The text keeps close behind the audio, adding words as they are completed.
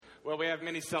Well, we have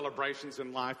many celebrations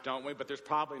in life, don't we? But there's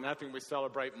probably nothing we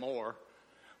celebrate more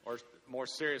or more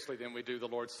seriously than we do the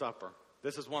Lord's Supper.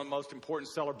 This is one of the most important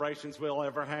celebrations we'll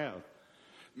ever have.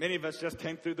 Many of us just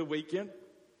came through the weekend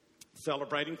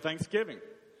celebrating Thanksgiving.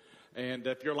 And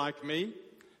if you're like me,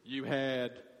 you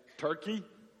had turkey,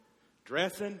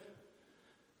 dressing,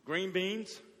 green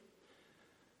beans,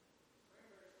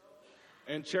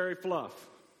 and cherry fluff.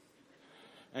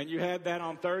 And you had that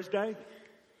on Thursday,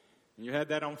 and you had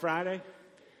that on Friday,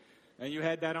 and you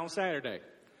had that on Saturday.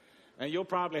 And you'll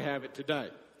probably have it today.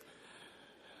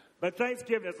 But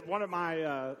Thanksgiving is one of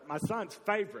my son's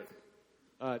favorite,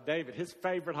 David, his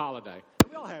favorite holiday.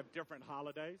 We all have different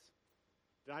holidays.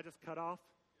 Did I just cut off?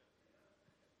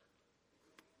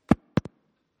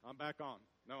 I'm back on.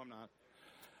 No, I'm not.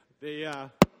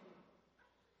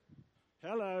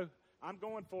 Hello. I'm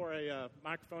going for a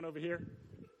microphone over here.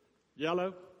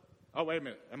 Yellow. Oh, wait a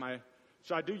minute.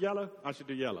 Should I do yellow? I should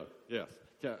do yellow. Yes.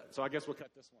 Yeah. So I guess we'll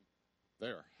cut this one.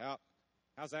 There.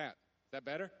 How's that? Is that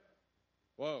better?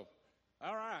 Whoa.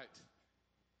 All right.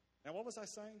 Now, what was I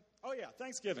saying? Oh, yeah,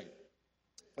 Thanksgiving.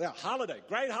 Yeah, holiday.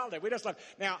 Great holiday. We just love it.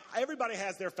 Now, everybody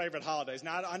has their favorite holidays.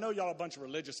 Now, I know y'all are a bunch of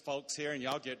religious folks here, and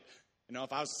y'all get,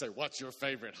 if I was to say, what's your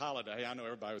favorite holiday? I know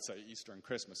everybody would say Easter and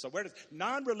Christmas. So where does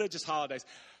non-religious holidays,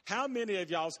 how many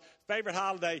of y'all's favorite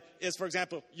holiday is, for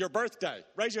example, your birthday?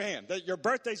 Raise your hand. Your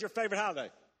birthday is your favorite holiday.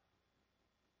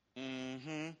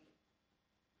 Mm-hmm.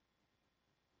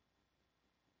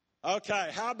 Okay,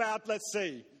 how about, let's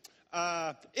see,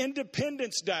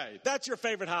 Independence Day. That's your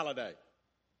favorite holiday.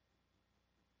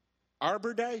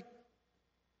 Arbor Day?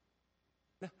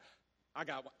 No, I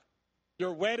got one.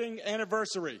 Your wedding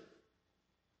anniversary.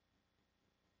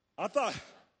 I thought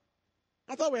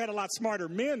we had a lot smarter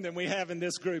men than we have in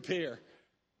this group here.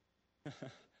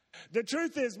 The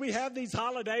truth is we have these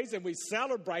holidays and we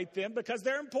celebrate them because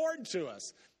they're important to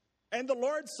us. And the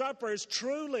Lord's Supper is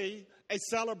truly a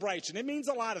celebration. It means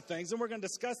a lot of things, and we're going to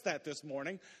discuss that this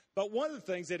morning. But one of the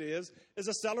things it is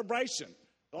a celebration.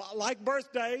 Like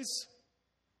birthdays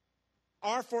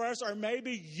are for us, or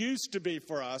maybe used to be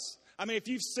for us. I mean, if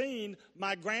you've seen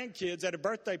my grandkids at a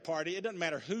birthday party, it doesn't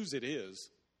matter whose it is.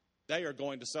 They are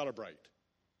going to celebrate.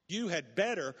 You had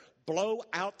better blow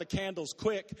out the candles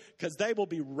quick because they will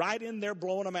be right in there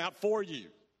blowing them out for you.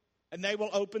 And they will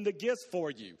open the gifts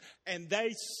for you. And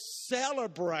they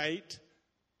celebrate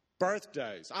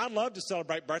birthdays. I love to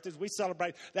celebrate birthdays.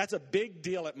 That's a big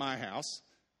deal at my house.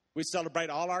 We celebrate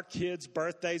all our kids'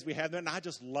 birthdays. We have them. And I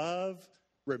just love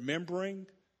remembering,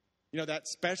 that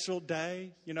special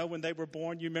day, when they were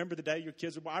born. You remember the day your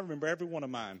kids were born? I remember every one of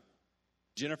mine.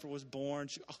 Jennifer was born.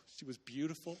 She was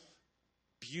beautiful.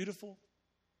 Beautiful.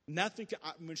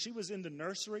 When she was in the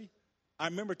nursery, I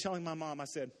remember telling my mom, I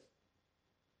said,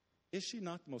 is she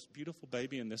not the most beautiful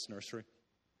baby in this nursery?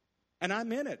 And I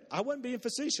meant it. I wasn't being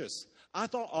facetious. I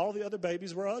thought all the other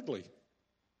babies were ugly.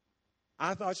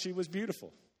 I thought she was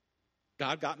beautiful.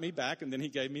 God got me back, and then he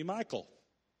gave me Michael.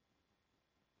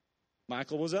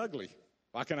 Michael was ugly.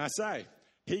 What can I say?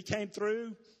 He came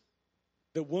through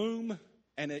the womb,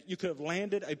 and you could have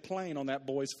landed a plane on that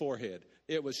boy's forehead.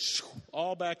 It was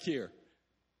all back here.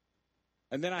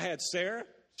 And then I had Sarah.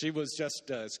 She was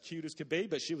just as cute as could be,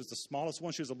 but she was the smallest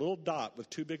one. She was a little dot with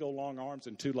two big old long arms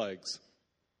and two legs.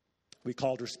 We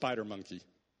called her Spider Monkey.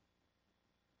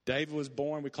 David was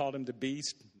born. We called him the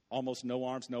Beast. Almost no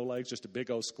arms, no legs, just a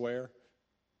big old square.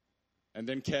 And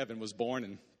then Kevin was born,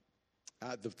 and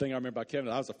the thing I remember about Kevin,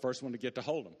 I was the first one to get to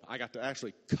hold him. I got to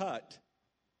actually cut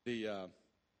the,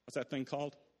 what's that thing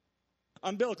called?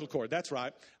 Umbilical cord, that's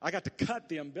right. I got to cut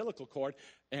the umbilical cord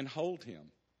and hold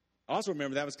him. I also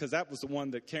remember that was because that was the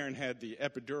one that Karen had the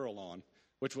epidural on,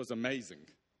 which was amazing.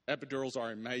 Epidurals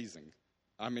are amazing.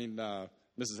 I mean,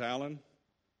 Mrs. Allen,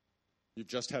 you've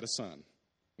just had a son. And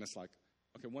it's like,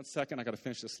 okay, 1 second, I got to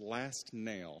finish this last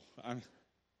nail.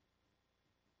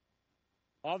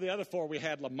 All the other four we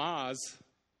had, Lamaze,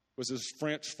 was his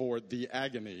French for the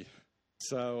agony.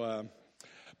 So,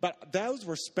 but those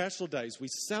were special days. We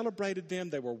celebrated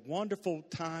them. They were wonderful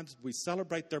times. We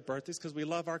celebrate their birthdays because we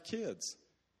love our kids.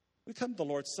 We come to the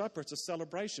Lord's Supper. It's a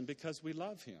celebration because we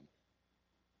love him.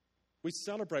 We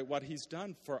celebrate what he's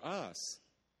done for us.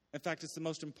 In fact, it's the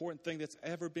most important thing that's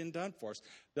ever been done for us.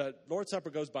 The Lord's Supper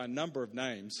goes by a number of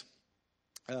names.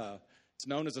 It's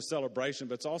known as a celebration,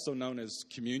 but it's also known as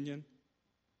communion,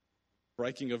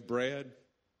 breaking of bread,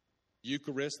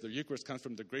 Eucharist. The Eucharist comes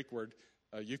from the Greek word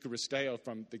Eucharisteo,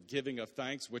 from the giving of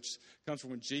thanks, which comes from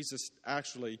when Jesus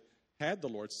actually had the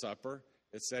Lord's Supper.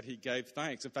 It said he gave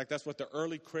thanks. In fact, that's what the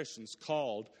early Christians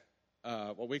called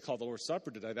what we call the Lord's Supper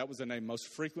today. That was the name most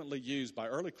frequently used by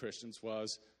early Christians,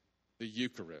 was the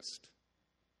Eucharist.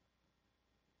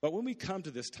 But when we come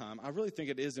to this time, I really think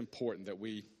it is important that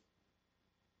we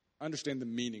understand the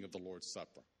meaning of the Lord's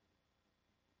Supper.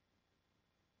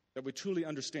 That we truly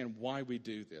understand why we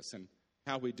do this and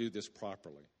how we do this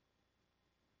properly.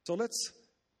 So let's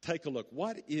take a look.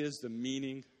 What is the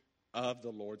meaning of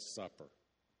the Lord's Supper?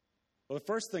 Well, the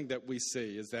first thing that we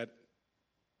see is that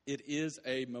it is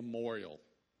a memorial.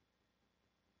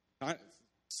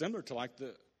 Similar to like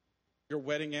your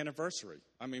wedding anniversary.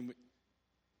 I mean,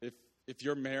 if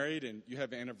you're married and you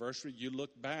have an anniversary, you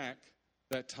look back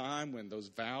that time when those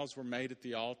vows were made at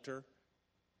the altar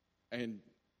and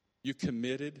you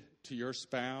committed to your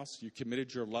spouse, you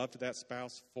committed your love to that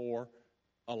spouse for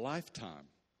a lifetime.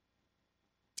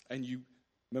 And you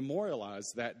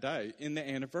memorialize that day in the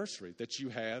anniversary that you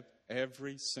have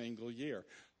every single year.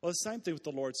 Well, the same thing with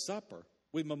the Lord's Supper.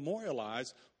 We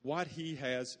memorialize what he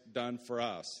has done for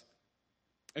us.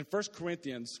 In 1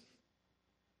 Corinthians,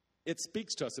 it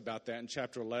speaks to us about that in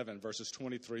chapter 11, verses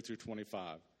 23 through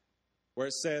 25, where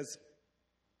it says,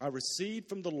 I received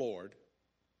from the Lord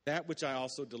that which I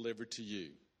also delivered to you,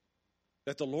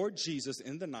 that the Lord Jesus,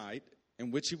 in the night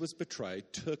in which he was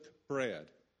betrayed, took bread.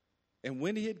 And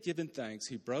when he had given thanks,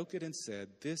 he broke it and said,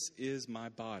 this is my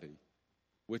body,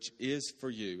 which is for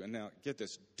you. And now, get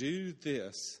this, do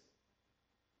this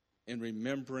in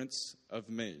remembrance of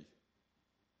me.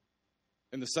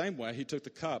 In the same way, he took the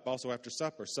cup also after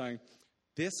supper, saying,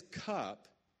 this cup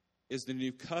is the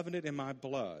new covenant in my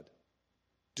blood.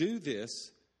 Do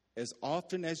this as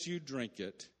often as you drink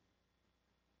it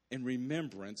in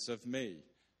remembrance of me.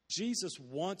 Jesus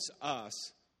wants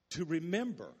us to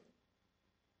remember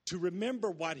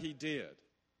what he did.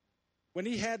 When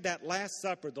he had that Last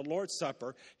Supper, the Lord's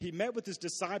Supper, he met with his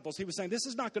disciples. He was saying, this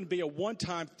is not going to be a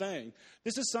one-time thing.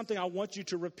 This is something I want you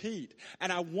to repeat.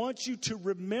 And I want you to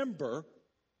remember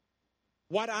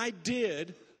what I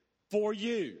did for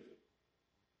you.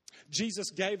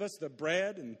 Jesus gave us the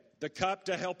bread and the cup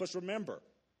to help us remember.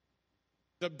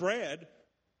 The bread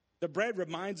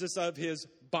reminds us of his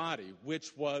body,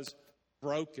 which was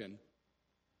broken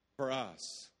for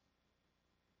us.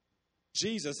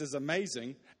 Jesus is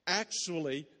amazing,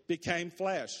 actually became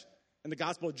flesh. And the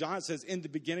Gospel of John says, in the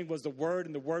beginning was the Word,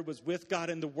 and the Word was with God,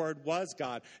 and the Word was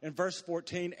God. In verse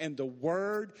 14, and the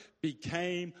Word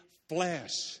became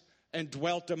flesh and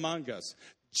dwelt among us.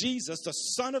 Jesus, the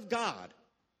Son of God,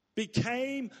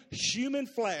 became human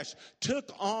flesh,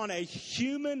 took on a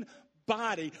human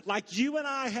body like you and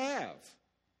I have.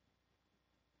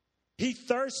 He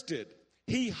thirsted.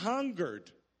 He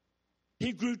hungered.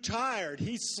 He grew tired.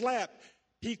 He slept.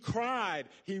 He cried.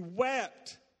 He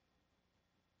wept.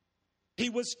 He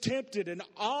was tempted in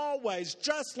all ways,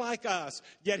 just like us,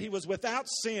 yet he was without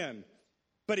sin.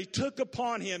 But he took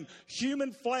upon him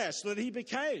human flesh so that he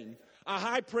became a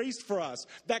high priest for us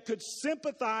that could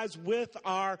sympathize with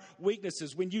our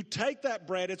weaknesses. When you take that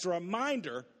bread, it's a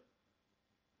reminder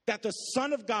that the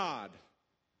Son of God,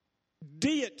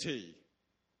 deity,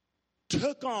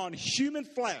 took on human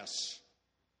flesh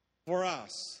for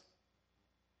us.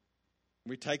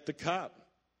 We take the cup.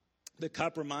 The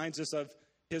cup reminds us of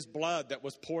his blood that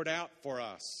was poured out for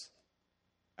us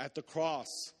at the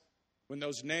cross when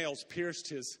those nails pierced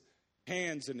his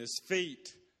hands and his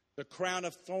feet. The crown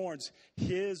of thorns,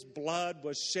 his blood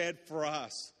was shed for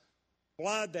us.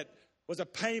 Blood that was a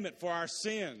payment for our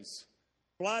sins.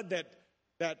 Blood that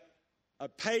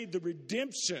paid the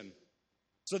redemption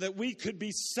so that we could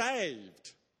be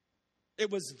saved. It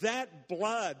was that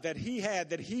blood that he had,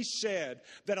 that he shed,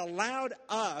 that allowed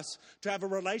us to have a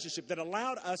relationship, that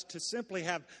allowed us to simply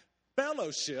have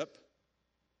fellowship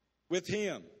with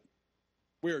him.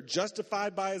 We are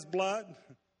justified by his blood.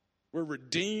 We're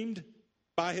redeemed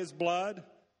by his blood.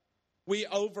 We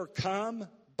overcome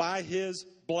by his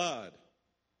blood.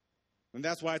 And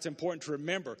that's why it's important to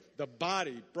remember the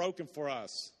body broken for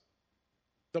us,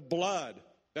 the blood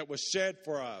that was shed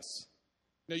for us.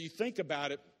 Now, you think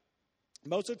about it,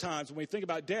 most of the times when we think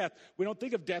about death, we don't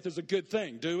think of death as a good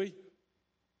thing, do we?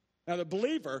 Now, the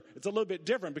believer, it's a little bit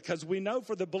different because we know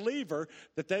for the believer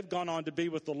that they've gone on to be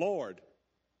with the Lord.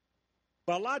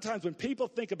 But a lot of times when people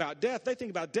think about death, they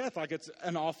think about death like it's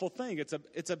an awful thing.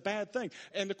 It's a bad thing.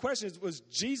 And the question is, was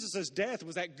Jesus' death,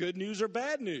 was that good news or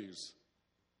bad news?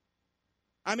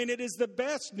 I mean, it is the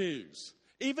best news.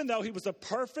 Even though he was a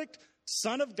perfect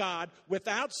Son of God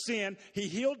without sin, he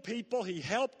healed people, he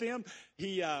helped them,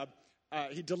 he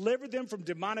delivered them from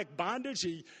demonic bondage.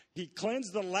 He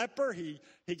cleansed the leper. He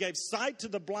gave sight to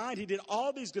the blind. He did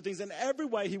all these good things. In every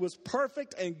way, he was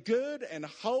perfect and good and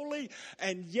holy,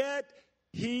 and yet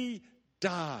he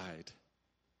died.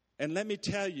 And let me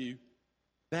tell you,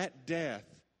 that death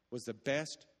was the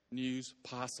best news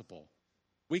possible.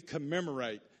 We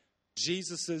commemorate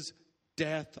Jesus'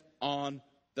 death on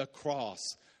the cross.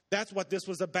 That's what this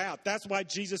was about. That's why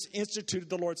Jesus instituted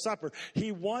the Lord's Supper.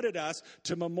 He wanted us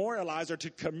to memorialize or to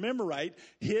commemorate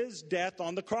his death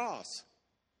on the cross.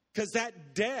 Because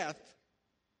that death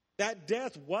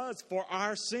was for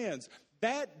our sins.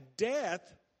 That death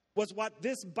was what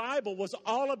this Bible was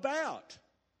all about.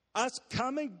 Us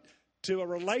coming to a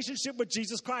relationship with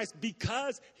Jesus Christ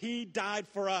because he died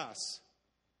for us.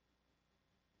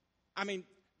 I mean,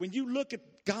 when you look at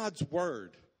God's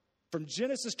word from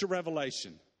Genesis to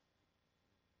Revelation,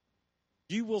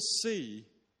 you will see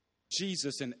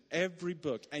Jesus in every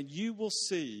book, and you will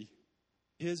see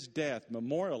his death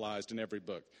memorialized in every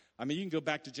book. I mean, you can go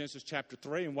back to Genesis chapter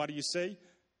 3, and what do you see?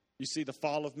 You see the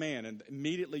fall of man, and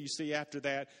immediately you see after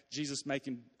that, Jesus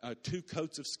making 2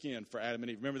 coats of skin for Adam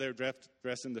and Eve. Remember, they were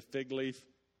dressed in the fig leaf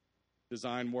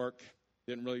design work.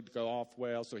 Didn't really go off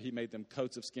well, so he made them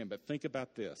coats of skin. But think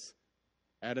about this.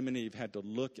 Adam and Eve had to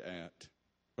look at,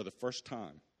 for the first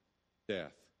time,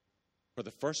 death. For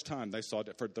the first time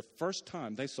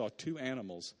they saw 2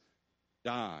 animals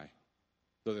die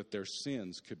so that their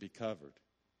sins could be covered.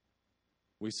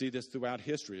 We see this throughout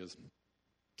history as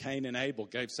Cain and Abel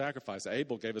gave sacrifice.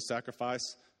 Abel gave a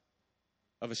sacrifice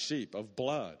of a sheep, of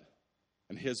blood,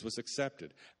 and his was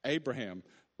accepted. Abraham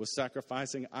was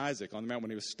sacrificing Isaac on the mountain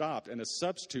when he was stopped, and a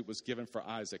substitute was given for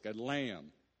Isaac, a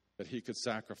lamb that he could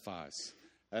sacrifice.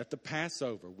 At the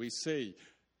Passover, we see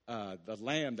the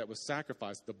lamb that was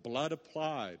sacrificed, the blood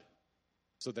applied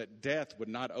so that death would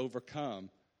not overcome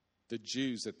the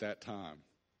Jews at that time.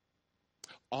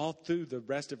 All through the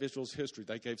rest of Israel's history,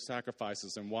 they gave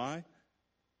sacrifices. And why?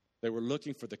 They were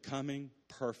looking for the coming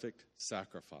perfect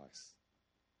sacrifice,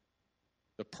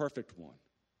 the perfect one.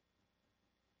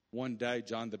 One day,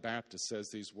 John the Baptist says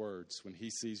these words when he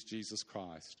sees Jesus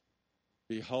Christ.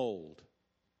 Behold,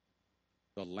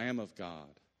 the Lamb of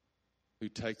God who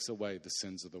takes away the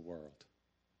sins of the world.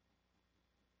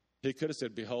 He could have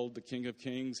said, behold, the King of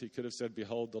Kings. He could have said,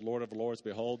 behold, the Lord of Lords.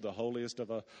 Behold, the holiest of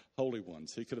the holy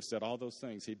ones. He could have said all those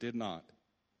things. He did not.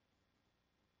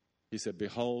 He said,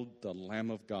 behold, the Lamb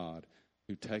of God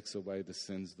who takes away the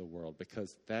sins of the world.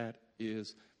 Because that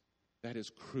is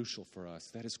crucial for us.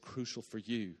 That is crucial for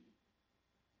you.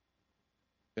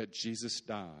 That Jesus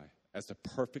die as the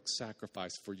perfect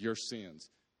sacrifice for your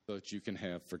sins so that you can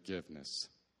have forgiveness.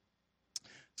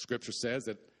 Scripture says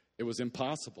that it was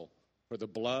impossible for the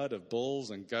blood of bulls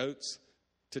and goats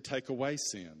to take away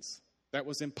sins. That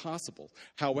was impossible.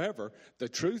 However, the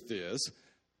truth is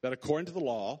that according to the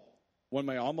law, one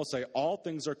may almost say all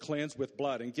things are cleansed with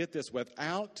blood. And get this,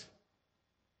 without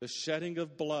the shedding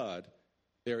of blood,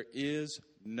 there is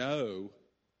no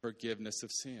forgiveness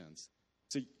of sins.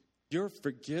 See, your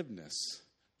forgiveness,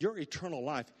 your eternal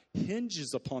life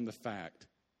hinges upon the fact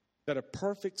that a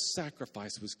perfect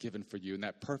sacrifice was given for you, and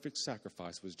that perfect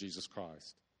sacrifice was Jesus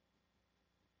Christ.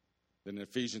 Then in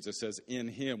Ephesians it says, in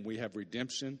him we have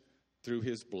redemption through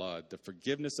his blood, the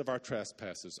forgiveness of our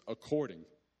trespasses according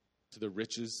to the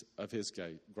riches of his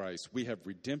grace. We have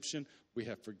redemption, we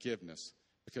have forgiveness,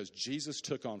 because Jesus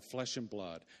took on flesh and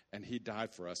blood, and he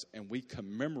died for us, and we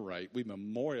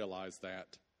memorialize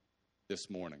that this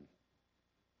morning.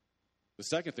 The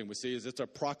second thing we see is it's a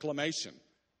proclamation.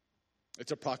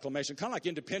 It's a proclamation, kind of like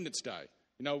Independence Day.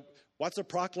 You know, what's a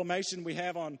proclamation we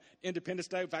have on Independence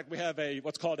Day? In fact, we have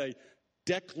what's called a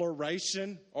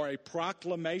declaration or a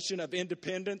proclamation of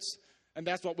independence. And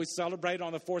that's what we celebrate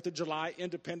on the 4th of July,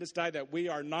 Independence Day, that we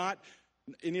are not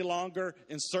any longer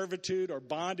in servitude or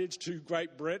bondage to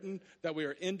Great Britain, that we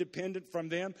are independent from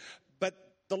them.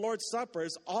 But the Lord's Supper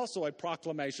is also a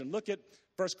proclamation. Look at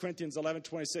 1 Corinthians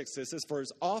 11:26. It says, for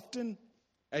as often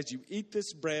as you eat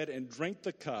this bread and drink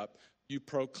the cup, you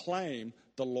proclaim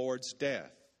the Lord's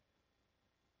death.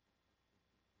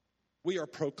 We are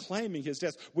proclaiming his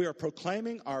death. We are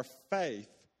proclaiming our faith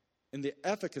in the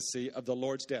efficacy of the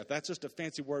Lord's death. That's just a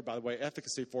fancy word, by the way,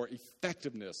 efficacy for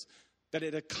effectiveness. That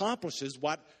it accomplishes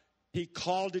what he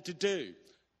called it to do.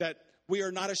 That we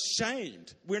are not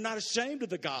ashamed. We're not ashamed of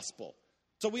the gospel.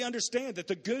 So we understand that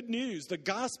the good news, the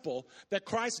gospel, that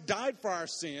Christ died for our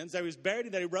sins, that he was buried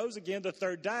and that he rose again the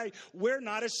 3rd day, we're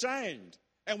not ashamed.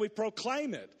 And we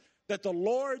proclaim it, that the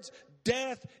Lord's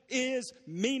death is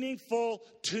meaningful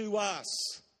to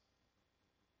us.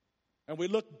 And we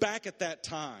look back at that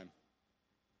time,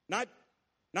 not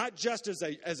just as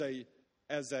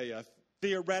a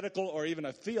theoretical or even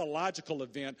a theological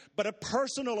event, but a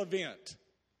personal event.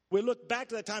 We look back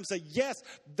to that time and say, yes,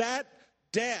 that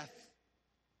death,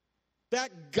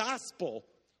 that gospel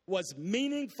was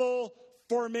meaningful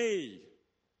for me.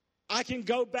 I can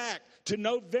go back to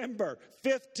November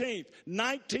 15th,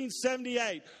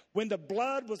 1978, when the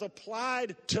blood was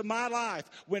applied to my life,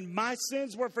 when my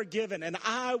sins were forgiven and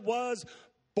I was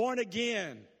born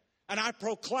again. And I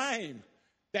proclaim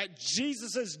that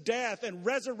Jesus' death and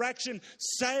resurrection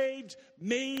saved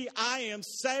me. I am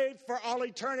saved for all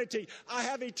eternity. I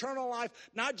have eternal life,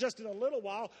 not just in a little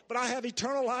while, but I have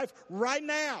eternal life right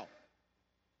now.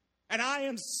 And I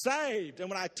am saved. And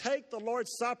when I take the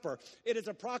Lord's Supper, it is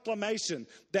a proclamation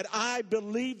that I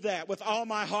believe that with all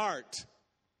my heart.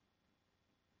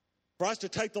 For us to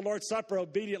take the Lord's Supper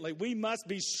obediently, we must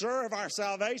be sure of our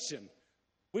salvation.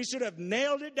 We should have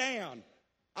nailed it down.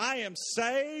 I am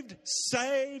saved,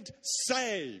 saved,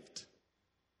 saved.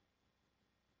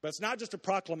 But it's not just a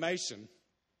proclamation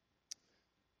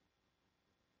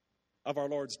of our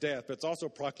Lord's death, but it's also a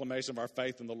proclamation of our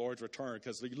faith in the Lord's return.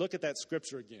 Because you look at that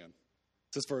scripture again.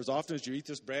 It says, for as often as you eat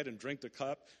this bread and drink the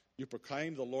cup, you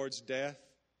proclaim the Lord's death,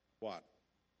 what?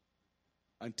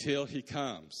 Until he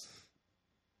comes.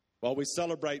 While we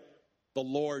celebrate the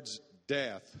Lord's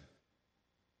death,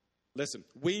 listen,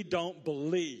 we don't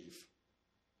believe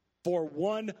for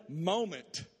one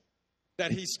moment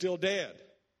that he's still dead.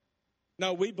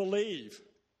 No, we believe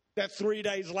that 3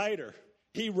 days later,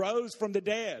 he rose from the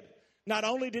dead. Not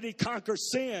only did he conquer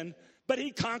sin, but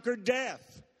he conquered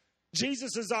death.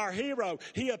 Jesus is our hero.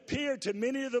 He appeared to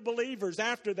many of the believers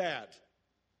after that.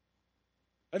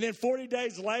 And then 40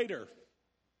 days later,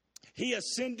 he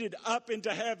ascended up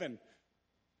into heaven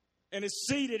and is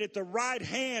seated at the right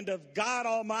hand of God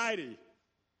Almighty.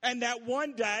 And that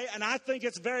one day, and I think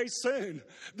it's very soon,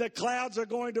 the clouds are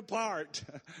going to part.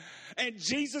 And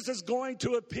Jesus is going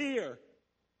to appear.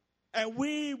 And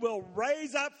we will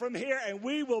raise up from here and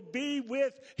we will be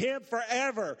with him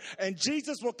forever. And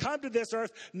Jesus will come to this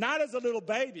earth not as a little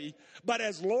baby, but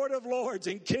as Lord of Lords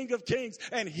and King of Kings.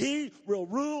 And he will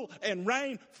rule and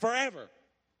reign forever.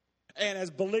 And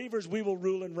as believers, we will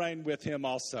rule and reign with him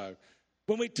also.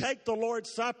 When we take the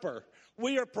Lord's Supper,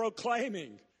 we are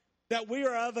proclaiming that we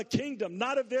are of a kingdom,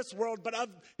 not of this world, but of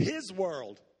his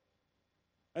world.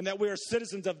 And that we are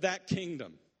citizens of that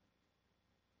kingdom.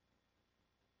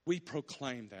 We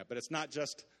proclaim that, but it's not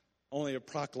just only a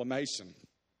proclamation,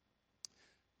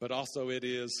 but also it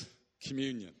is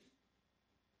communion.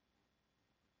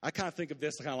 I kind of think of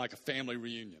this kind of like a family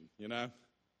reunion, you know?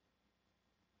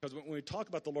 Because when we talk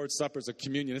about the Lord's Supper as a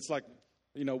communion, it's like,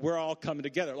 you know, we're all coming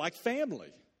together, like family.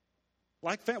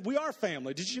 We are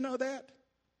family. Did you know that?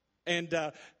 And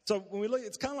so when we look,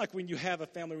 it's kind of like when you have a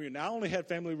family reunion. I only had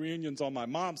family reunions on my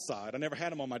mom's side. I never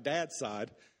had them on my dad's side.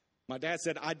 My dad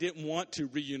said I didn't want to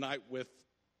reunite with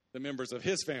the members of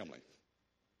his family.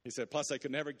 He said, plus they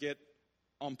could never get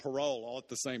on parole all at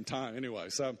the same time anyway.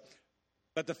 So,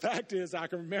 but the fact is, I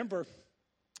can remember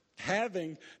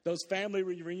having those family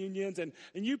reunions. And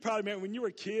you probably remember when you were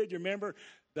a kid, you remember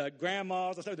the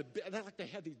grandmas, they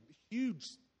had these huge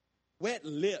wet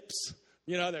lips,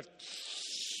 you know, that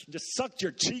just sucked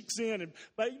your cheeks in.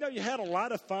 But, you know, you had a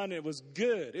lot of fun. It was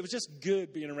good. It was just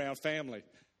good being around family.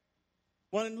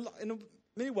 Well, in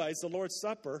many ways, the Lord's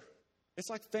Supper, it's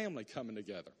like family coming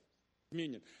together.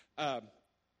 Communion. The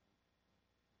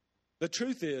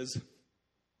truth is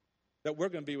that we're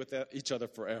going to be with each other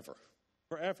forever.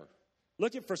 Forever.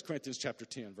 Look at 1 Corinthians chapter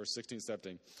 10, verse 16,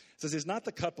 17. It says, is not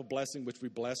the cup of blessing which we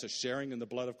bless a sharing in the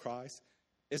blood of Christ?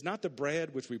 Is not the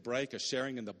bread which we break a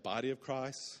sharing in the body of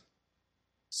Christ?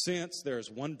 Since there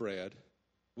is one bread,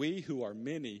 we who are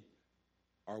many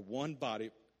are one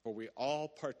body, for we all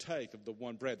partake of the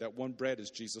one bread. That one bread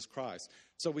is Jesus Christ.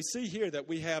 So we see here that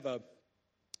we have a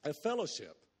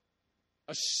fellowship,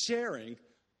 a sharing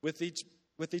with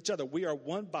each other. We are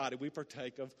one body. We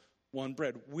partake of one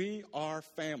bread. We are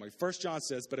family. 1 John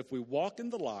says, but if we walk in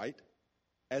the light,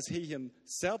 as he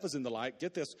himself is in the light,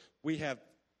 get this, we have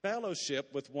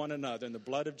fellowship with one another, and the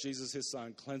blood of Jesus, his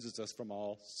son, cleanses us from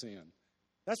all sin.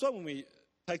 That's why when we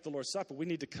take the Lord's Supper, we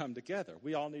need to come together.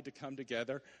 We all need to come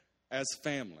together as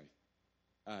family.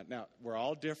 Now, we're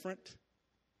all different,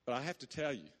 but I have to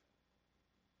tell you,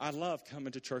 I love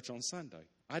coming to church on Sunday.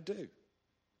 I do.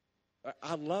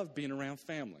 I love being around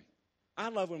family. I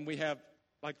love when we have,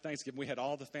 like Thanksgiving, we had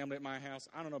all the family at my house.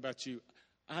 I don't know about you.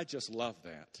 I just love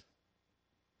that.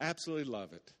 Absolutely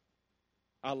love it.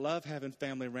 I love having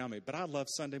family around me, but I love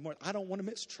Sunday morning. I don't want to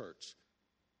miss church.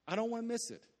 I don't want to miss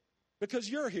it because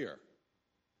you're here.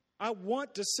 I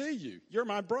want to see you. You're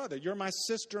my brother. You're my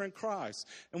sister in Christ.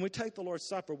 And we take the Lord's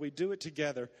Supper. We do it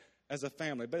together as a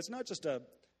family. But it's not just a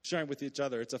sharing with each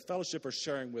other. It's a fellowship or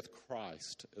sharing with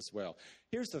Christ as well.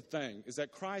 Here's the thing, is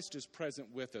that Christ is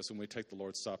present with us when we take the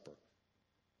Lord's Supper.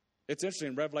 It's interesting.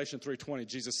 In Revelation 3:20,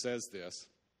 Jesus says this.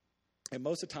 And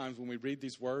most of the times when we read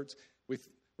these words,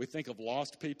 we think of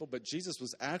lost people, but Jesus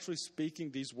was actually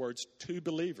speaking these words to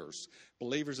believers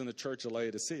in the church of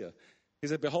Laodicea. He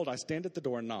said, behold, I stand at the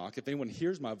door and knock. If anyone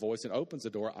hears my voice and opens the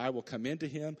door, I will come into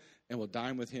him and will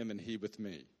dine with him and he with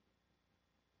me.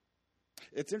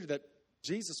 It's interesting that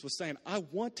Jesus was saying, I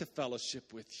want to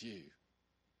fellowship with you.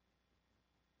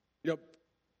 You know,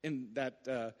 in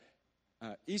that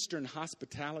Eastern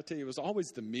hospitality, it was always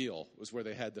the meal was where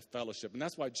they had the fellowship. And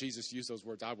that's why Jesus used those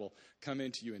words, I will come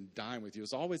into you and dine with you. It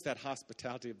was always that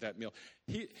hospitality of that meal.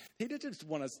 He didn't just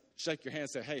want to shake your hand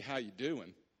and say, hey, how you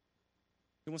doing?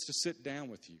 He wants to sit down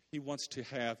with you. He wants to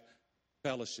have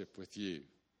fellowship with you.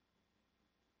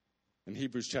 In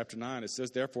Hebrews chapter 9, it says,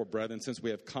 therefore, brethren, since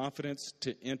we have confidence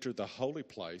to enter the holy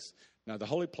place. Now, the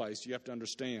holy place, you have to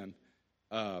understand,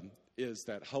 is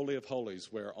that Holy of Holies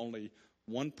where only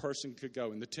one person could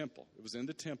go in the temple. It was in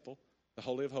the temple, the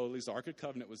Holy of Holies, the Ark of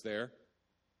Covenant was there,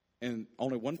 and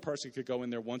only one person could go in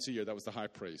there once a year. That was the high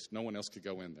priest. No one else could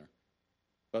go in there.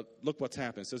 But look what's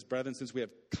happened. It says, brethren, since we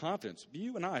have confidence,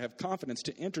 you and I have confidence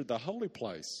to enter the holy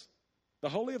place, the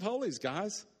Holy of Holies,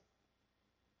 guys,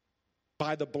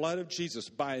 by the blood of Jesus,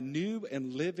 by a new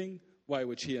and living way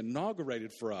which he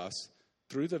inaugurated for us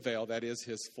through the veil, that is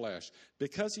his flesh.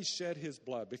 Because he shed his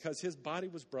blood, because his body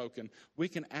was broken, we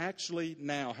can actually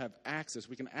now have access.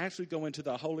 We can actually go into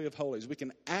the Holy of Holies. We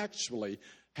can actually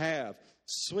have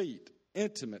sweet,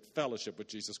 intimate fellowship with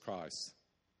Jesus Christ.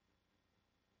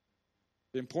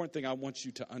 The important thing I want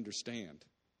you to understand,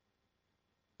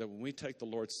 that when we take the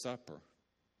Lord's Supper,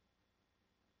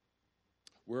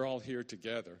 we're all here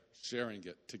together, sharing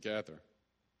it together.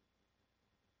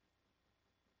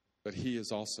 But he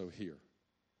is also here.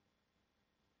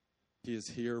 He is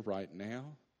here right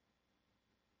now,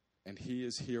 and he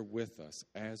is here with us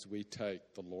as we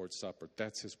take the Lord's Supper.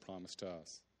 That's his promise to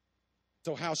us.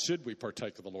 So how should we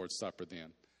partake of the Lord's Supper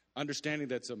then? Understanding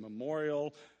that it's a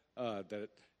memorial, that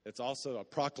it's also a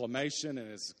proclamation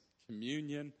and it's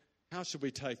communion. How should we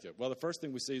take it? Well, the first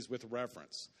thing we see is with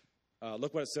reverence.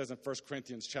 Look what it says in 1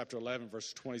 Corinthians chapter 11,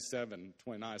 verse 27 and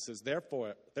 29. It says,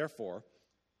 Therefore,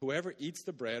 whoever eats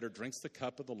the bread or drinks the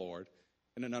cup of the Lord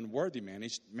in an unworthy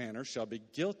manner shall be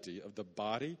guilty of the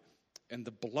body and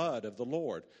the blood of the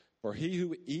Lord. For he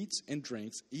who eats and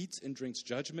drinks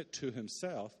judgment to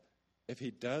himself if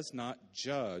he does not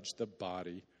judge the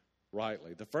body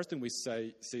rightly. The first thing we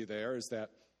see there is that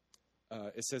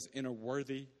it says in a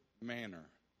worthy manner.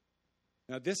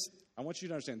 Now this, I want you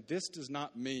to understand, this does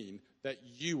not mean that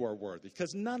you are worthy,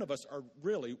 because none of us are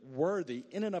really worthy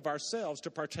in and of ourselves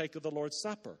to partake of the Lord's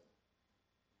Supper.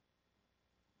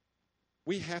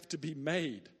 We have to be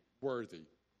made worthy.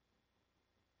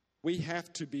 We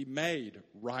have to be made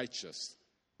righteous.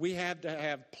 We have to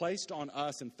have placed on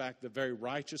us, in fact, the very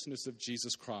righteousness of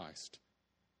Jesus Christ.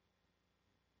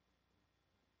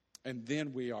 And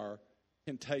then we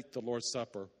can take the Lord's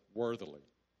Supper worthily.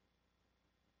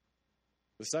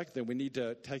 The second thing, we need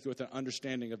to take it with an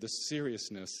understanding of the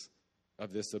seriousness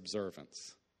of this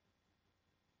observance.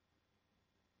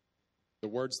 The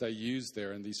words they use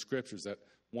there in these scriptures, that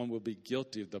one will be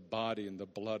guilty of the body and the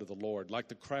blood of the Lord, like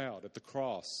the crowd at the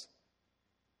cross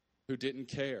who didn't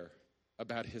care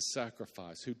about his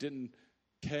sacrifice, who didn't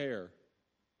care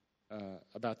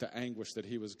about the anguish that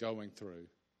he was going through.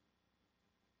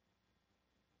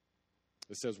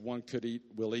 It says one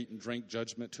will eat and drink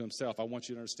judgment to himself. I want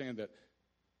you to understand that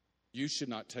you should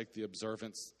not take the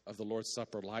observance of the Lord's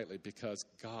Supper lightly, because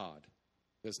God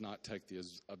does not take the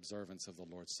observance of the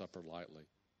Lord's Supper lightly.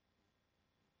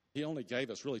 He only gave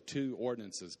us really two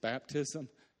ordinances, baptism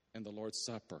and the Lord's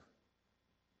Supper.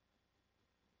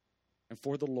 And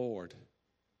for the Lord,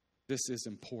 this is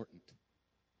important.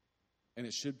 And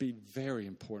it should be very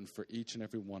important for each and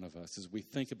every one of us as we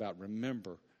think about,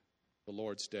 remember the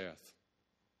Lord's death.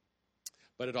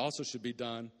 But it also should be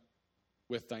done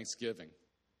with thanksgiving,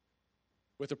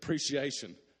 with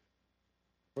appreciation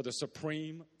for the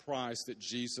supreme price that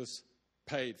Jesus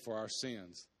paid for our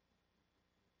sins.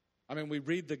 I mean, we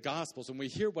read the Gospels and we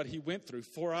hear what he went through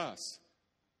for us.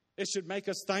 It should make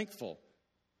us thankful.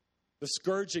 The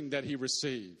scourging that he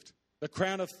received, the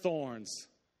crown of thorns,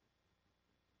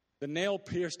 the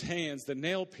nail-pierced hands, the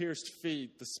nail-pierced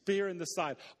feet, the spear in the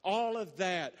side, all of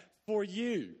that for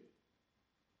you.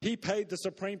 He paid the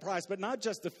supreme price, but not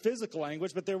just the physical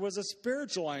anguish, but there was a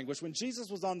spiritual anguish. When Jesus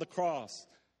was on the cross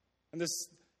and the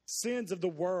sins of the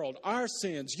world, our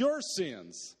sins, your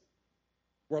sins,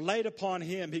 were laid upon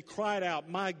him, he cried out,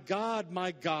 my God,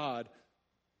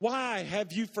 why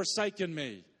have you forsaken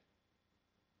me?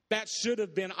 That should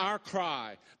have been our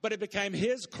cry, but it became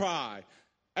his cry.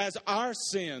 as our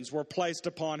sins were placed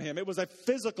upon him. It was a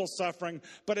physical suffering,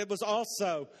 but it was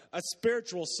also a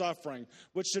spiritual suffering,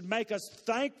 which should make us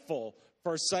thankful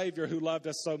for a Savior who loved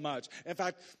us so much. In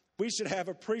fact, we should have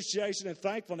appreciation and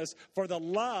thankfulness for the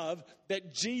love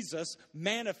that Jesus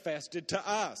manifested to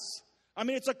us. I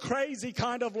mean, it's a crazy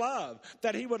kind of love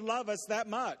that he would love us that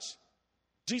much.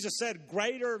 Jesus said,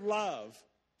 greater love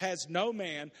has no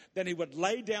man than he would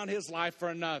lay down his life for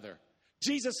another.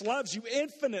 Jesus loves you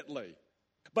infinitely.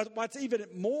 But what's even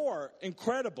more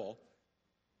incredible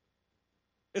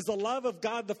is the love of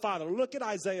God the Father. Look at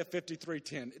Isaiah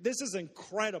 53:10. This is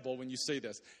incredible when you see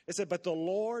this. It said, but the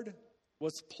Lord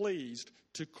was pleased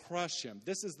to crush him.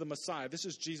 This is the Messiah. This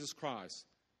is Jesus Christ.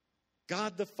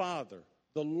 God the Father,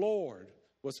 the Lord,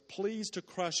 was pleased to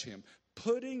crush him,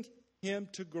 putting him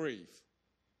to grief.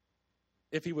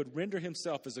 If he would render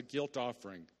himself as a guilt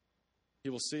offering, he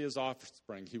will see his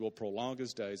offspring. He will prolong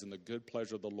his days, and the good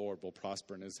pleasure of the Lord will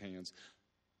prosper in his hands.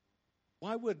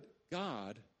 Why would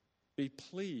God be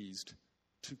pleased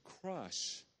to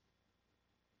crush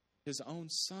his own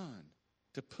son,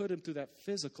 to put him through that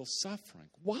physical suffering?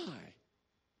 Why?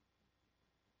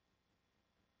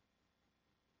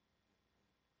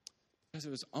 Because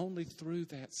it was only through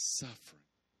that suffering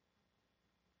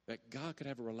that God could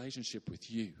have a relationship with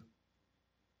you.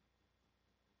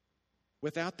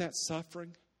 Without that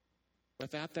suffering,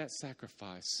 without that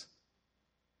sacrifice,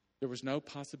 there was no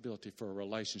possibility for a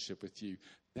relationship with you.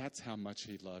 That's how much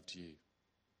he loved you.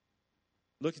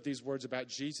 Look at these words about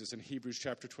Jesus in Hebrews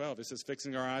chapter 12. It says,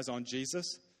 fixing our eyes on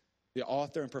Jesus, the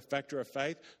author and perfecter of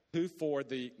faith, who for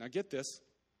the, now get this,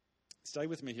 stay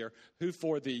with me here, who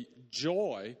for the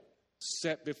joy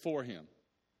set before him.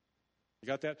 You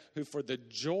got that? Who for the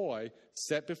joy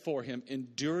set before him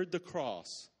endured the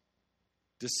cross,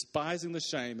 despising the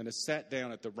shame, and has sat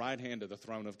down at the right hand of the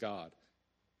throne of God.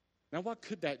 Now, what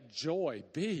could that joy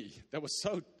be that was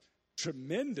so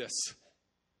tremendous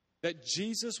that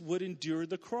Jesus would endure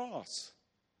the cross?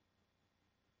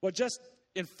 Well, just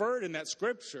inferred in that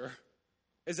scripture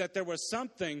is that there was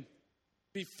something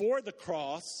before the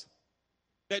cross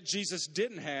that Jesus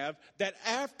didn't have, that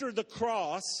after the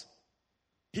cross,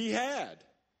 he had.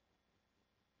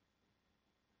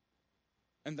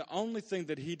 And the only thing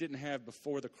that he didn't have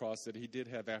before the cross that he did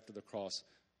have after the cross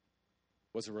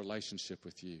was a relationship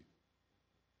with you.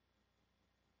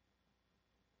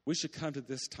 We should come to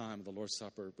this time of the Lord's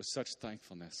Supper with such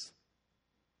thankfulness,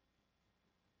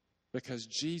 because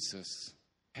Jesus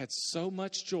had so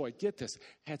much joy, get this,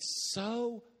 had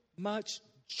so much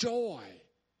joy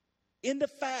in the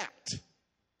fact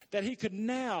that he could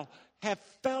now have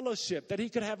fellowship, that he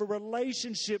could have a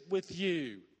relationship with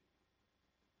you,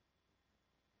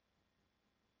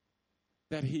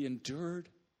 that he endured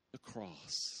the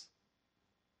cross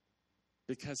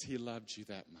because he loved you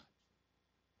that much.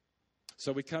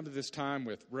 So we come to this time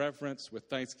with reverence, with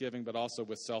thanksgiving, but also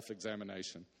with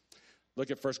self-examination.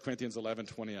 Look at 1 Corinthians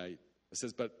 11:28. It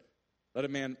says, but a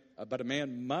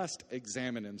man must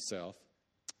examine himself,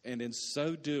 and in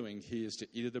so doing he is to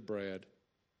eat of the bread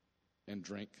and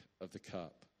drink of the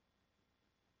cup.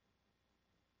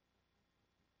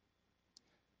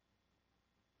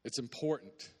 It's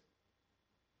important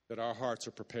that our hearts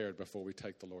are prepared before we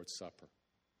take the Lord's Supper.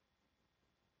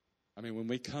 I mean, when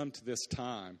we come to this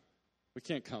time, we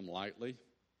can't come lightly.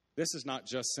 This is not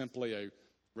just simply a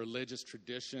religious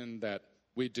tradition that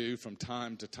we do from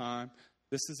time to time.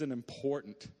 This is an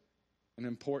important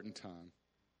time.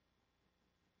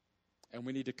 And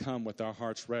we need to come with our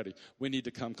hearts ready. We need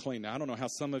to come clean. Now, I don't know how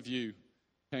some of you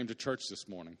came to church this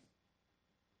morning.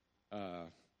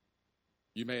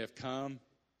 You may have come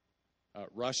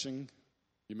rushing.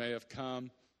 You may have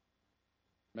come,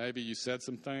 maybe you said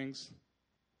some things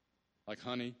like,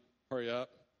 honey, hurry up.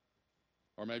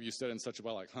 Or maybe you said it in such a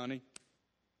way like, honey,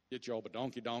 get your old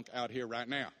badonky-donk out here right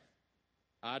now.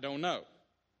 I don't know.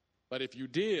 But if you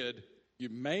did, you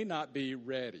may not be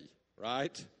ready,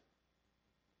 right?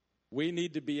 We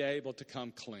need to be able to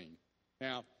come clean.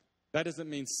 Now, that doesn't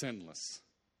mean sinless.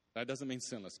 That doesn't mean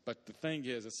sinless. But the thing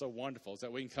is, it's so wonderful, is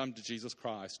that we can come to Jesus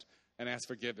Christ and ask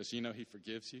forgiveness. You know he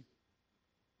forgives you.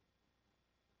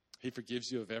 He forgives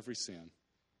you of every sin.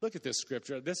 Look at this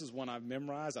scripture. This is one I've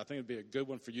memorized. I think it would be a good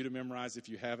one for you to memorize if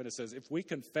you haven't. It says, if we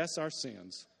confess our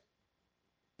sins,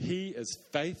 he is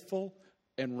faithful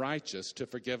and righteous to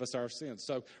forgive us our sins.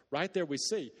 So right there we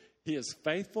see, he is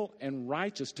faithful and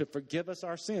righteous to forgive us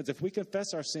our sins. If we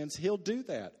confess our sins, he'll do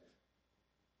that.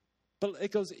 But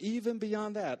it goes even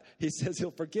beyond that. He says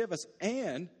he'll forgive us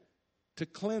and to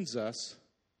cleanse us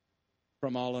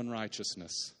from all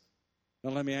unrighteousness.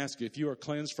 Now let me ask you, if you are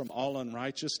cleansed from all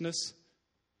unrighteousness,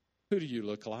 who do you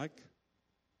look like?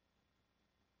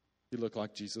 You look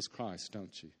like Jesus Christ,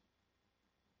 don't you?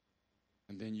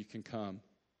 And then you can come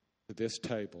to this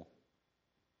table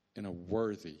in a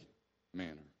worthy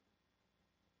manner.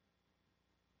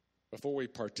 Before we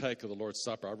partake of the Lord's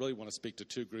Supper, I really want to speak to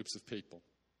two groups of people.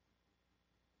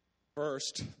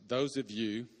 First, those of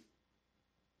you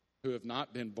who have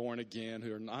not been born again,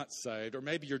 who are not saved, or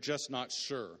maybe you're just not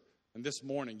sure. And this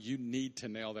morning, you need to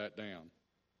nail that down.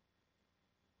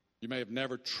 You may have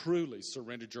never truly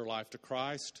surrendered your life to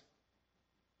Christ,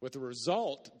 with the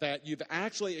result that you've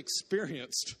actually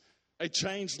experienced a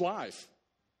changed life.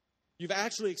 You've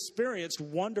actually experienced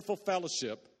wonderful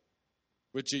fellowship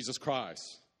with Jesus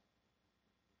Christ.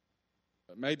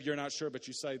 But maybe you're not sure, but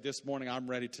you say, this morning I'm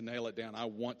ready to nail it down. I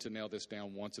want to nail this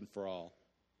down once and for all.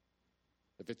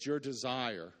 If it's your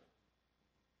desire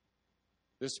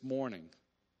this morning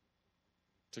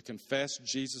to confess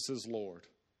Jesus as Lord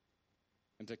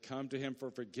and to come to Him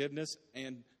for forgiveness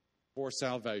and for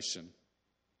salvation,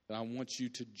 then I want you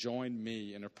to join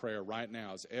me in a prayer right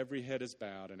now as every head is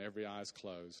bowed and every eye is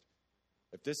closed.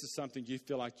 If this is something you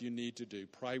feel like you need to do,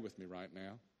 pray with me right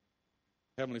now.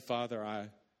 Heavenly Father, I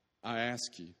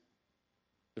ask you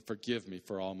to forgive me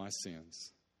for all my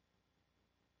sins.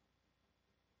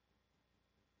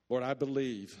 Lord, I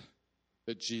believe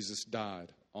that Jesus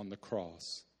died on the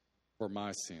cross for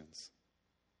my sins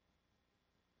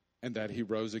and that He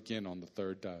rose again on the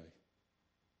third day.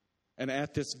 And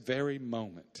at this very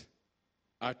moment,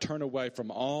 I turn away from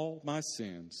all my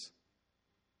sins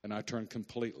and I turn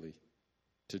completely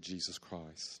to Jesus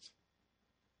Christ.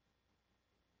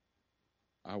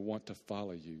 I want to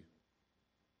follow you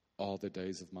all the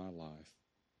days of my life.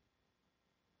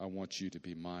 I want you to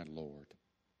be my Lord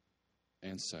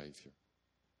and Savior.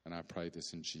 And I pray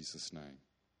this in Jesus' name.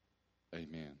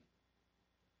 Amen.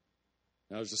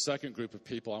 Now, there's a second group of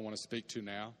people I want to speak to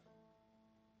now.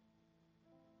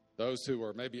 Those who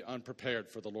are maybe unprepared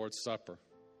for the Lord's Supper.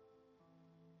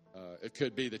 It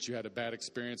could be that you had a bad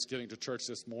experience getting to church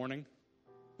this morning.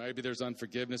 Maybe there's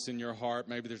unforgiveness in your heart.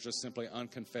 Maybe there's just simply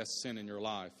unconfessed sin in your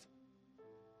life.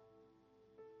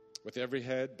 With every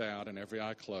head bowed and every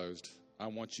eye closed, I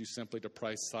want you simply to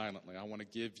pray silently. I want to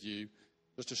give you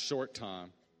just a short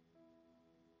time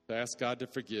to ask God to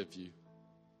forgive you,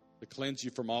 to cleanse you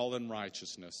from all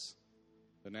unrighteousness.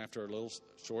 Then after a little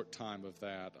short time of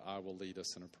that, I will lead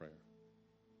us in a prayer.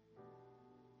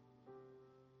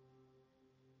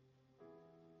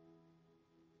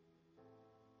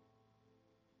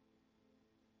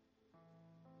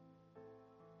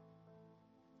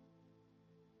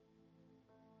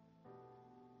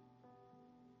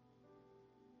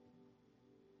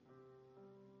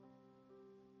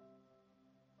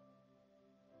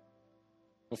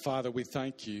 Well, Father, we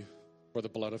thank you for the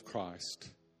blood of Christ.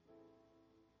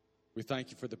 We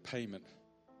thank you for the payment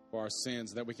for our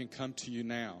sins, that we can come to you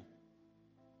now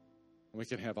and we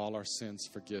can have all our sins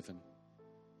forgiven.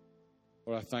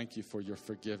 Lord, I thank you for your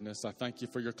forgiveness. I thank you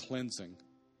for your cleansing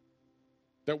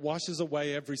that washes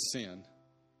away every sin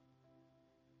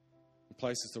and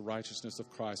places the righteousness of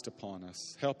Christ upon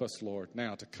us. Help us, Lord,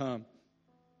 now to come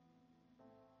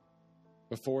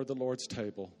before the Lord's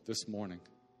table this morning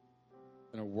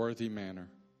in a worthy manner.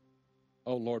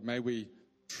 Oh, Lord, may we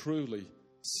truly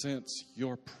sense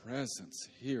your presence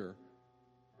here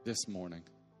this morning.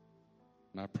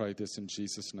 And I pray this in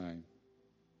Jesus' name.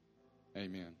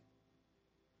 Amen.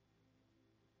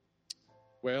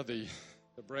 Well, the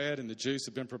bread and the juice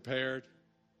have been prepared.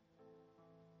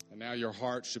 And now your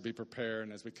heart should be prepared.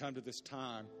 And as we come to this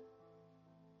time,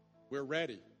 we're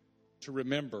ready to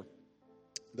remember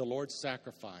the Lord's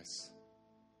sacrifice.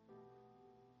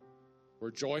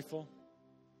 We're joyful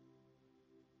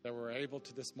that we're able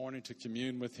to this morning to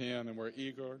commune with Him, and we're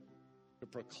eager to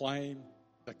proclaim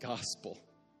the gospel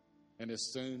and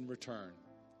His soon return.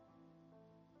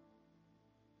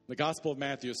 The Gospel of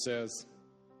Matthew says,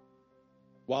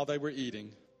 while they were eating,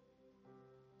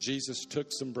 Jesus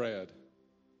took some bread,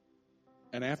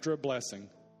 and after a blessing,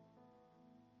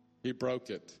 He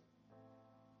broke it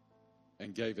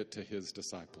and gave it to His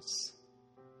disciples.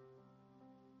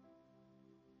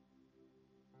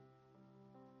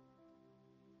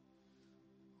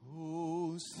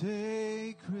 O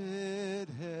sacred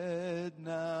head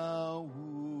now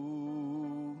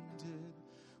wounded,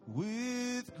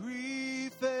 with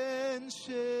grief and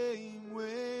shame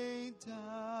weighed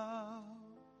down,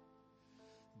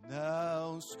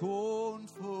 now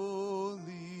scornfully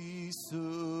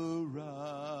surrounded,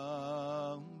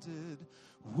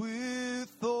 with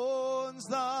thorns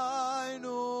thine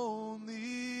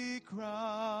only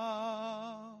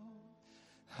crown.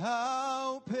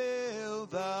 How pale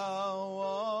thou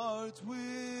art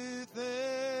with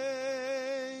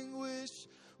anguish,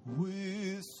 with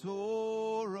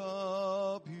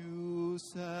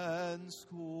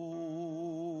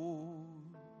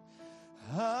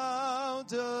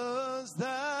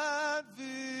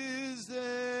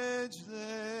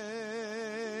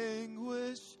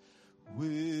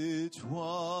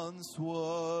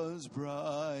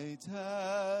bright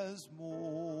as morn.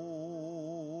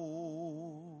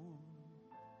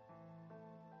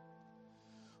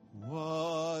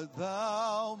 What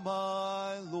thou,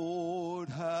 my Lord,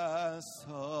 hast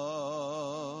suffered,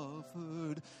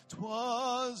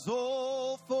 'twas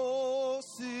all for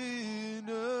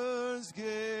sinners'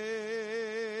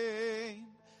 gain.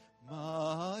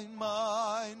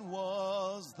 Mine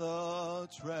was the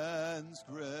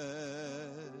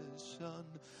transgression,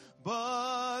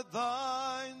 but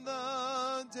thine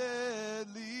the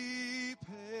deadly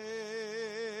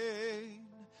pain.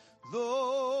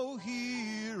 Though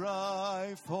here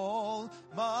I fall,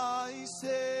 my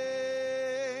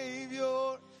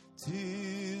Savior,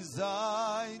 'tis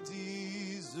I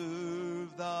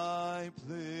deserve thy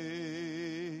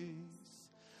place.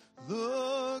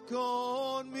 Look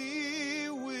on me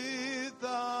with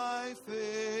thy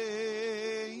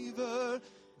favor,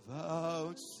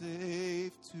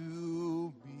 vouchsafe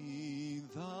to me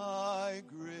thy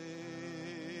grace.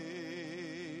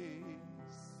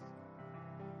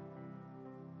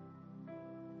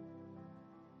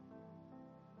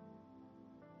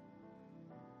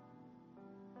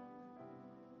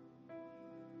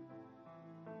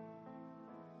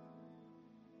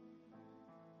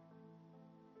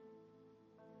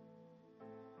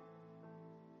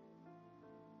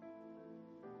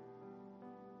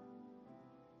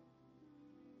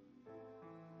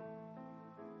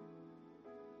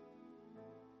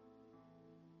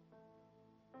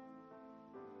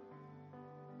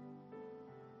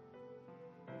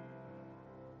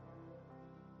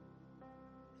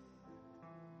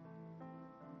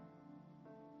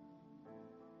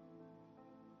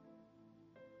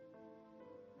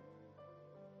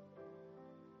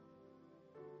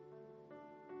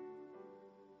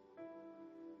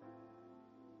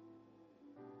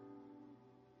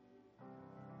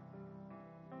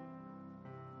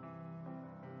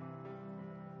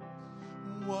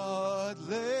 What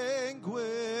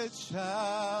language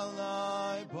shall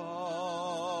I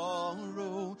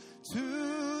borrow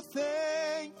to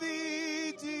thank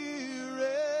thee,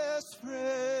 dearest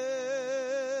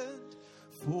friend,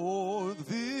 for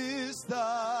this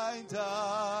thy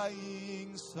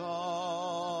dying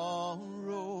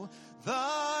sorrow,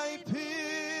 thy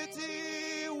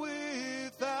pity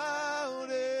without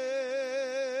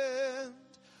end?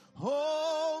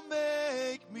 Oh,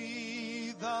 make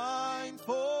me thine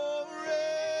forever,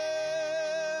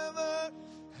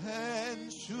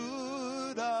 and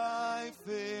should I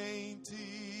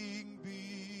fainting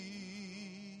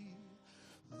be,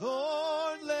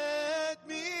 Lord, let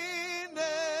me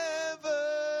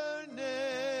never,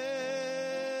 never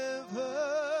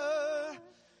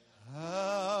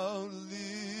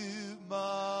outlive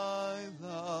my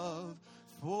love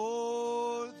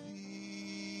for thee.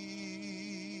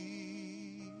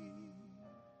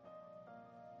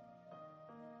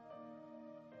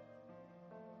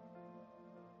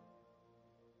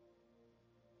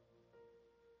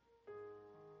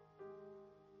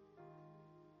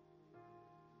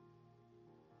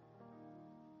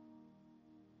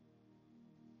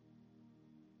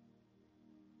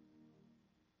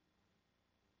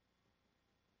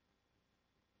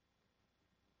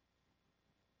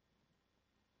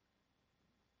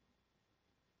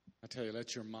 I tell you,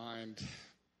 let your mind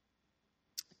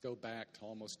go back to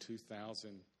almost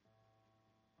 2,000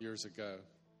 years ago.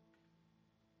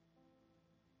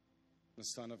 The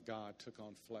Son of God took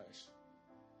on flesh,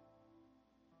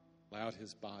 allowed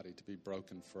his body to be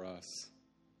broken for us.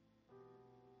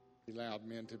 He allowed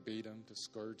men to beat him, to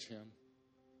scourge him,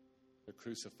 to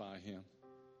crucify him,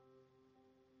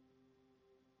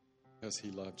 because he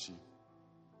loves you.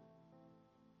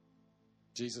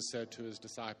 Jesus said to his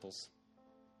disciples,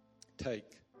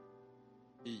 "Take,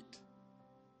 eat.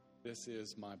 This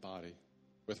is my body."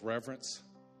 With reverence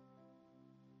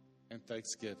and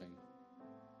thanksgiving,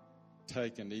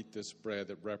 take and eat this bread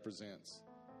that represents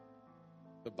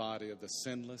the body of the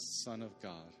sinless Son of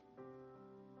God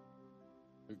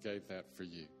who gave that for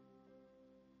you.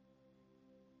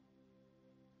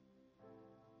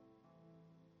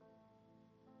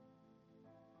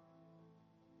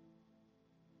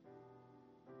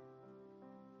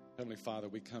 Heavenly Father,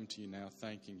 we come to you now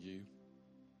thanking you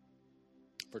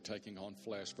for taking on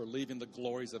flesh, for leaving the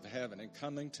glories of heaven and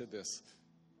coming to this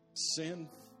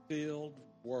sin-filled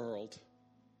world,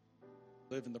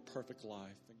 living the perfect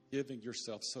life and giving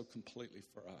yourself so completely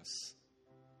for us.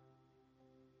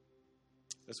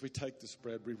 As we take this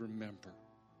bread, we remember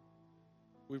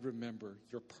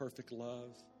your perfect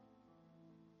love,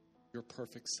 your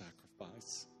perfect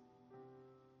sacrifice,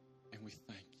 and we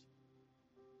thank you.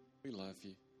 We love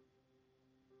you.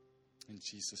 In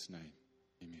Jesus' name,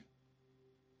 amen.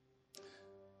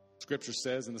 Scripture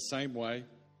says in the same way,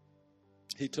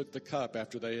 he took the cup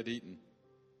after they had eaten,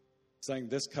 saying,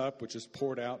 "This cup which is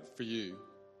poured out for you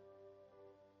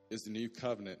is the new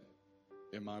covenant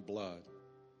in my blood."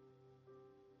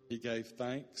 He gave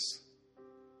thanks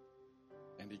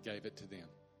and he gave it to them.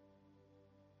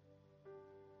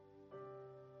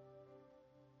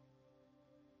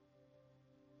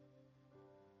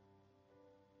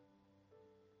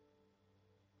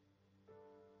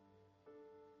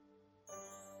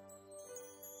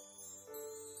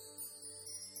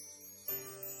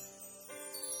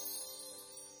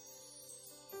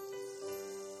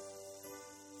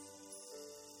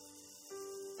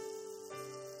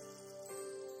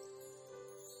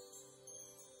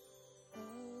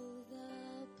 Oh,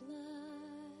 thou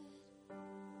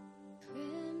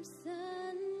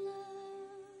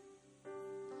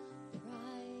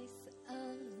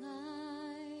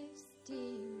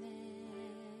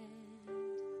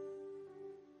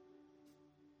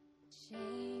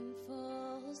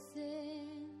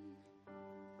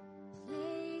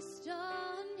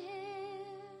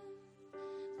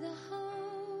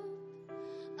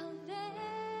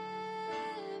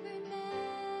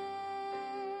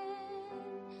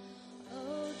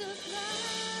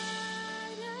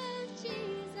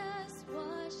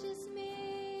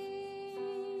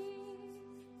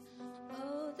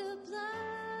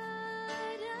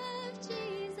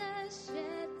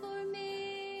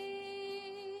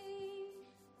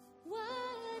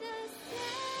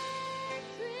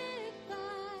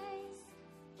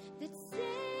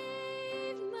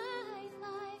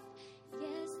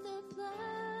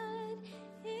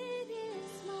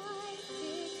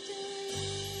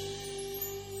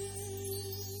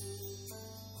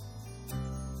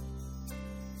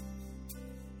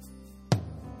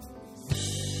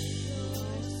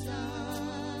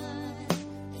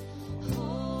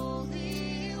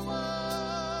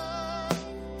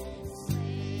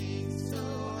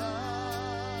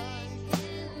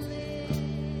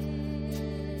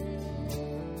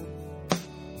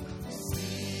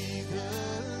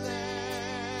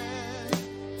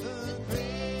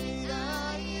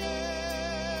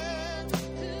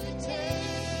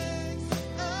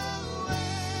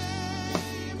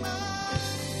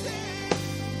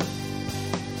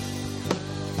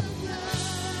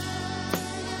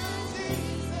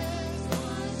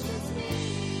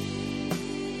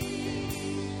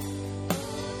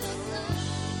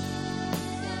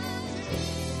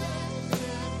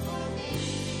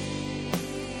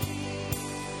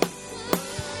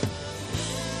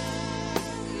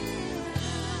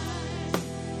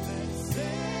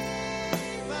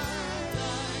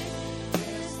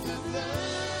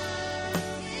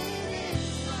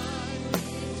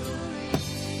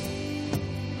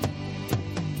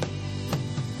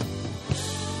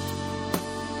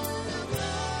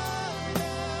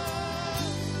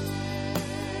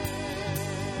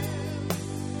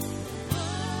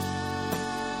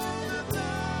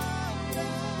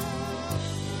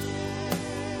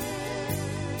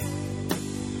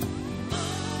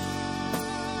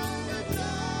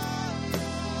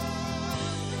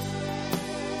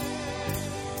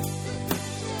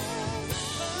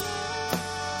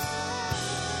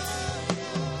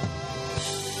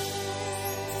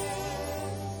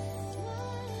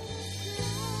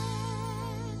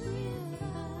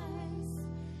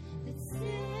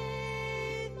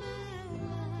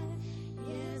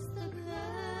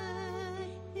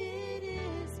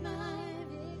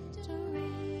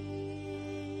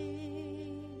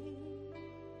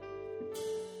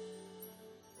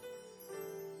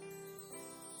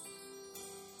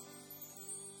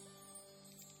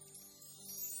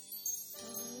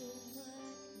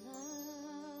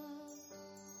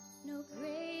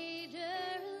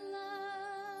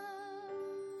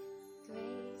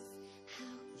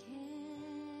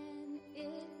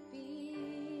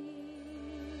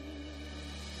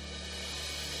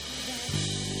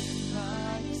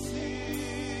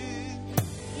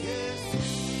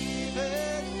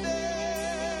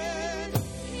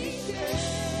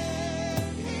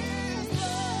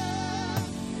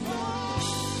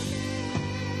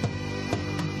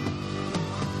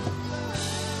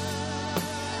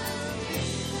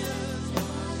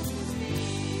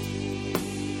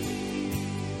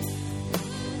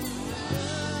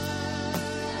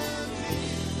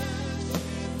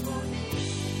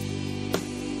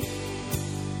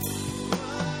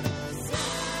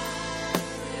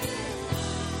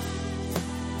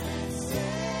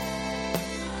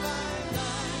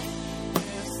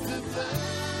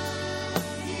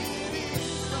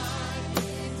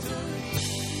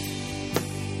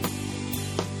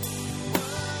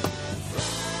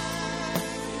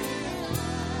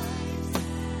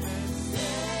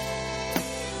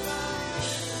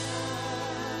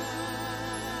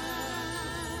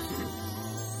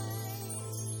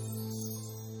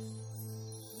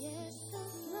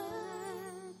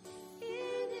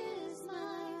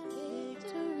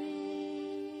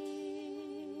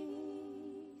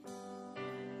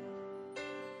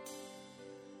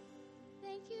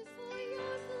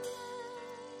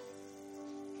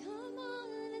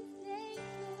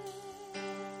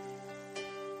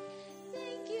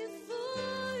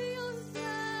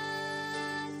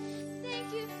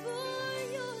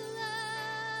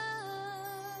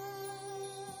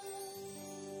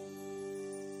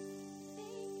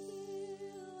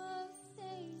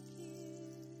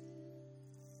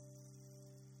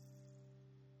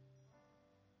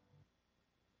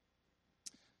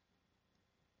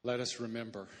Let us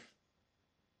remember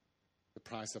the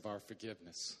price of our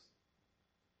forgiveness.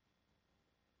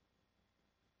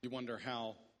 You wonder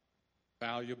how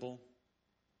valuable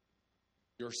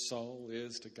your soul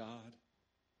is to God?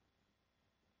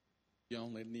 You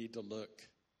only need to look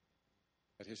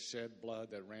at his shed blood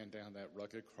that ran down that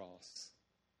rugged cross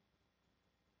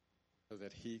so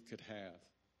that he could have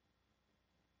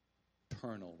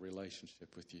eternal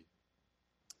relationship with you.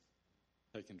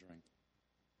 Take and drink.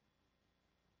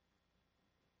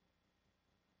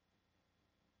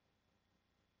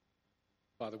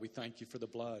 Father, we thank you for the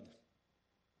blood.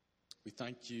 We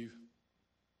thank you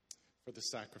for the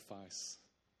sacrifice.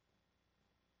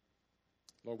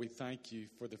 Lord, we thank you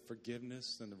for the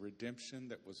forgiveness and the redemption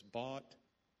that was bought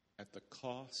at the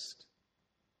cost,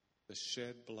 the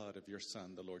shed blood of your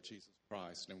Son, the Lord Jesus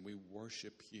Christ. And we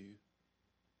worship you.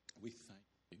 We thank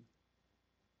you.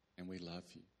 And we love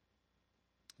you.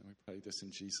 And we pray this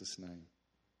in Jesus' name.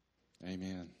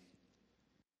 Amen.